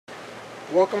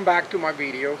Welcome back to my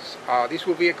videos. This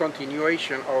will be a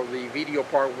continuation of the video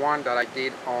part 1 that I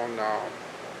did on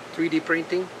 3D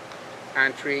printing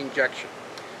and tree injection.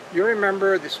 You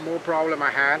remember the small problem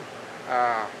I had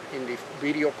in the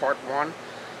video part 1?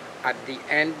 At the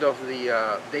end of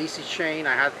the daisy chain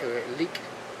I had a leak,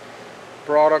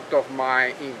 product of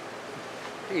my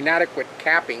inadequate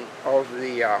capping of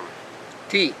the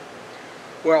T.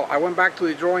 Well, I went back to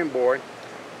the drawing board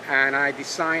and I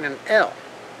designed an L.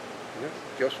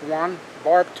 Just one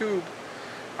barb tube.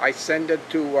 I sent it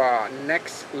to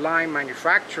Nextline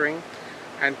Manufacturing,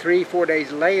 and 3-4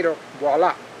 days later,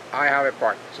 voila, I have a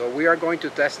part. So we are going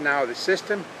to test now the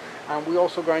system, and we're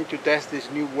also going to test this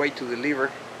new way to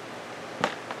deliver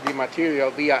the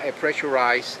material via a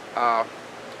pressurized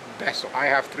vessel. I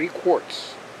have 3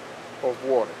 quarts of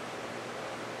water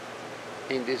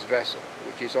in this vessel,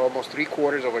 which is almost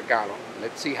 3/4 of a gallon.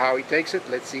 Let's see how he takes it.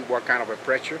 Let's see what kind of a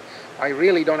pressure. I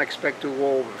really don't expect to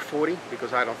go over 40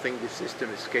 because I don't think this system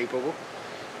is capable,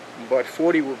 but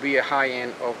 40 will be a high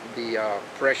end of the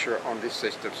pressure on this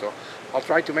system. So I'll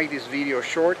try to make this video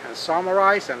short and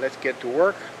summarize, and let's get to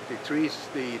work. The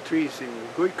tree is in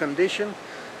good condition.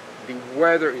 The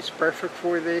weather is perfect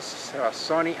for this,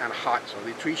 sunny and hot, so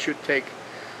the tree should take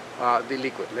the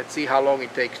liquid. Let's see how long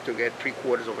it takes to get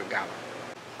 3/4 of a gallon.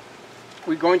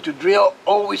 We're going to drill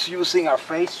always using our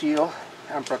face shield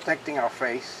and protecting our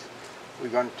face. We're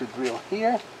going to drill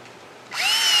here.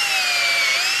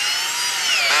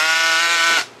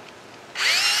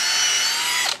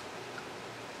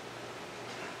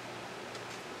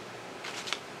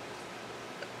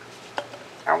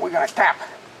 And we're going to tap.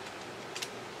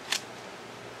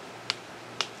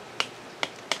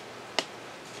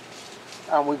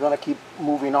 And we're going to keep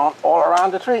moving on all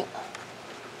around the tree.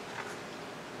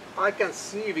 I can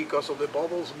see, because of the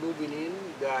bubbles moving in,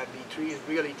 that the tree is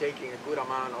really taking a good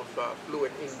amount of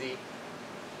fluid in the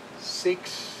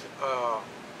six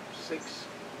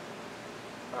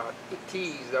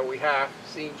T's that we have,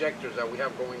 C injectors that we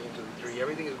have going into the tree.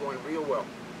 Everything is going real well.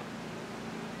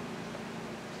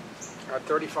 At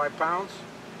 35 pounds.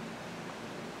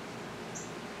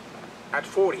 At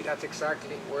 40, that's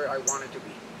exactly where I want it to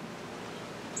be.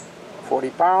 40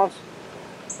 pounds.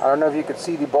 I don't know if you could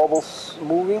see the bubbles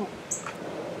moving.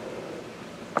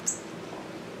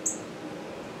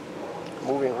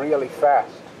 Moving really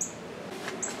fast.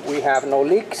 We have no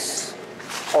leaks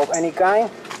of any kind.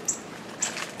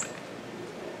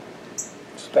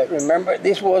 But remember,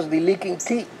 this was the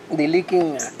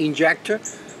leaking injector.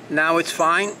 Now it's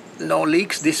fine, no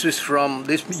leaks. This is from,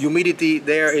 this humidity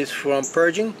there is from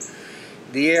purging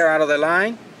the air out of the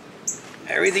line.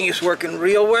 Everything is working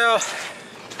real well.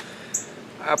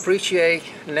 I appreciate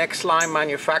Nextline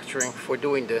Manufacturing for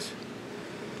doing this.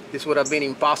 This would have been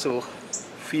impossible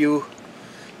a few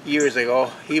years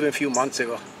ago, even a few months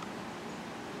ago.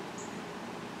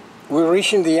 We're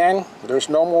reaching the end. There's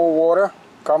no more water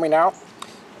coming out.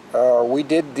 We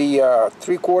did the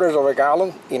 3/4 of a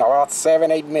gallon in about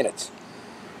 7-8 minutes.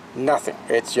 Nothing.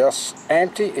 It's just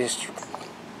empty.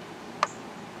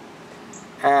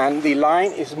 And the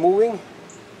line is moving.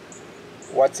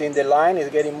 What's in the line is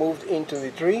getting moved into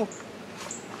the tree.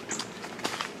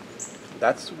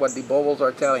 That's what the bubbles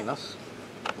are telling us.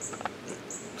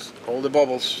 All the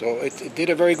bubbles. So it did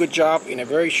a very good job in a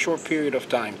very short period of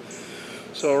time.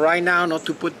 So right now, not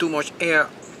to put too much air,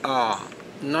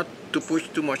 not to push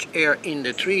too much air in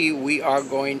the tree, we are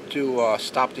going to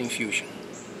stop the infusion.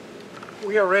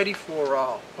 We are ready for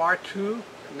part 2.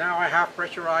 Now I have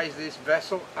pressurized this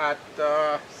vessel at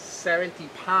 70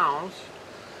 pounds.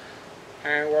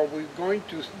 And what we're going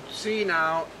to see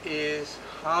now is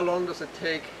how long does it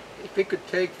take, if it could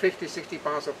take 50-60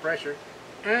 pounds of pressure,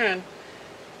 and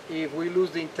if we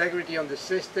lose the integrity on the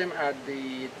system at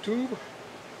the tube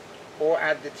or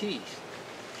at the T's,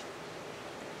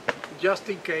 just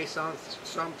in case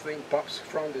something pops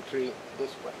from the tree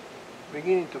this way.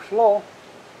 Beginning to flow.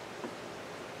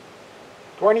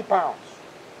 20 pounds.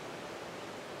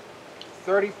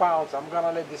 30 pounds. I'm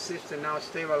gonna let the system now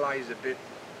stabilize a bit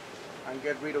and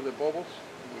get rid of the bubbles,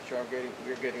 which are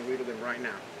we're getting rid of them right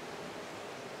now.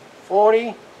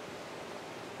 40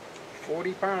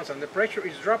 pounds, and the pressure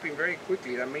is dropping very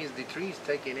quickly. That means the tree is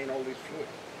taking in all this fluid.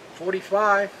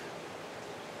 45.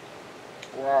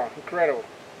 Wow, incredible.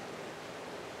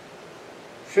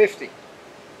 50.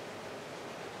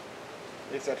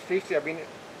 It's at 50. I've been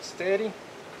steady.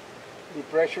 The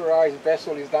pressurized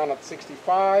vessel is down at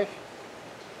 65,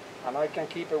 and I can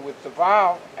keep it with the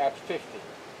valve at 50.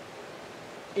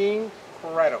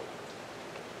 Incredible.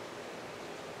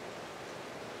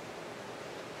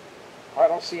 I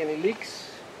don't see any leaks.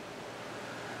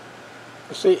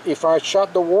 You see, if I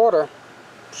shut the water,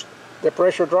 the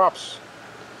pressure drops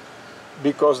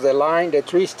because the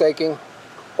tree is taking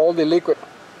all the liquid.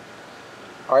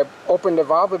 I open the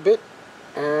valve a bit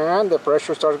and the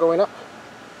pressure starts going up.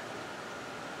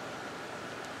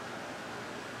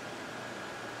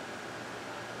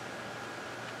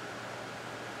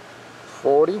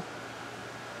 $40.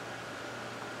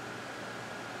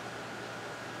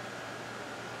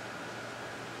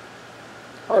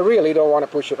 I really don't want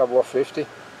to push it above 50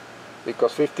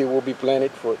 because 50 will be plenty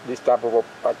for this type of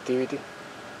activity.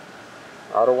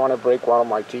 I don't want to break one of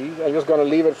my teeth. I'm just going to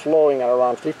leave it flowing at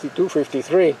around 52,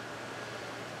 53.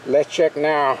 Let's check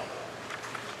now.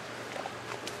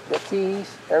 The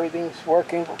teeth, everything's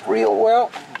working real well.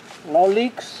 No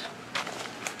leaks.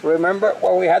 Remember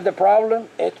when we had the problem?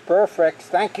 It's perfect.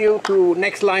 Thank you to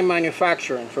Nextline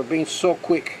Manufacturing for being so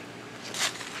quick.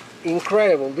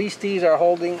 Incredible. These teeth are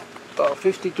holding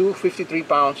 52, 53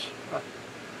 pounds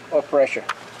of pressure.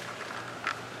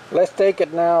 Let's take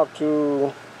it now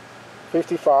to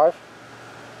 55.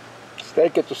 Let's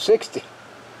take it to 60.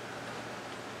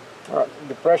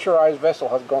 The pressurized vessel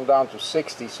has gone down to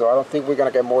 60, so I don't think we're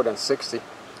going to get more than 60.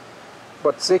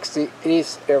 But 60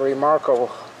 is a remarkable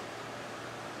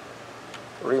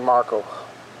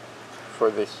for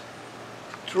this.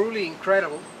 Truly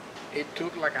incredible. It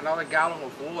took like another gallon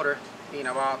of water in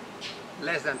about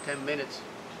less than 10 minutes.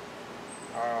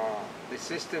 The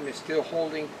system is still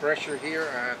holding pressure here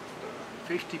at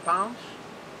 50 pounds.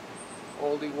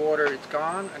 All the water is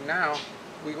gone, and now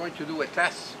we're going to do a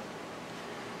test.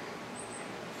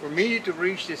 For me to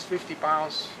reach this 50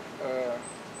 pounds,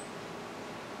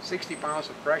 60 pounds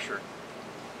of pressure,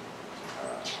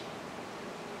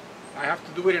 I have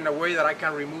to do it in a way that I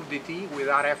can remove the teeth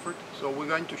without effort. So we're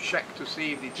going to check to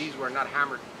see if the teeth were not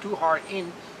hammered too hard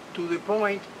in to the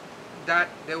point that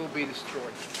they will be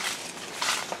destroyed.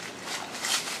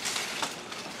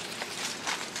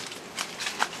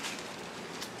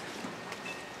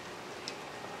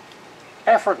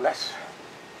 Effortless.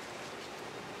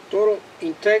 Total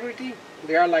integrity.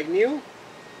 They are like new.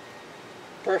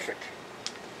 Perfect.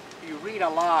 You read a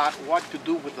lot what to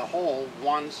do with the hole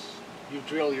once you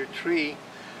drill your tree.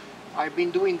 I've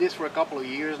been doing this for a couple of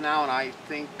years now, and I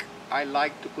think I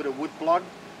like to put a wood plug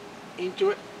into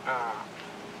it.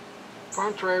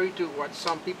 Contrary to what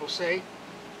some people say,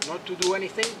 not to do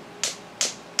anything.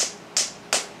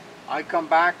 I come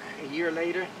back a year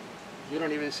later, you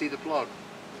don't even see the plug.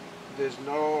 There's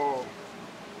no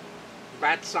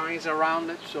bad signs around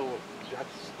it, so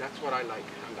that's what I like,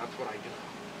 and that's what I do.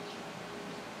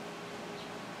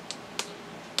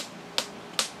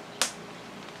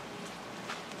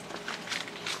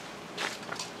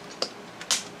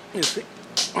 You see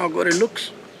how good it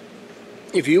looks?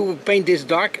 If you would paint this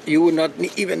dark, you would not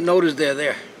even notice they're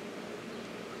there.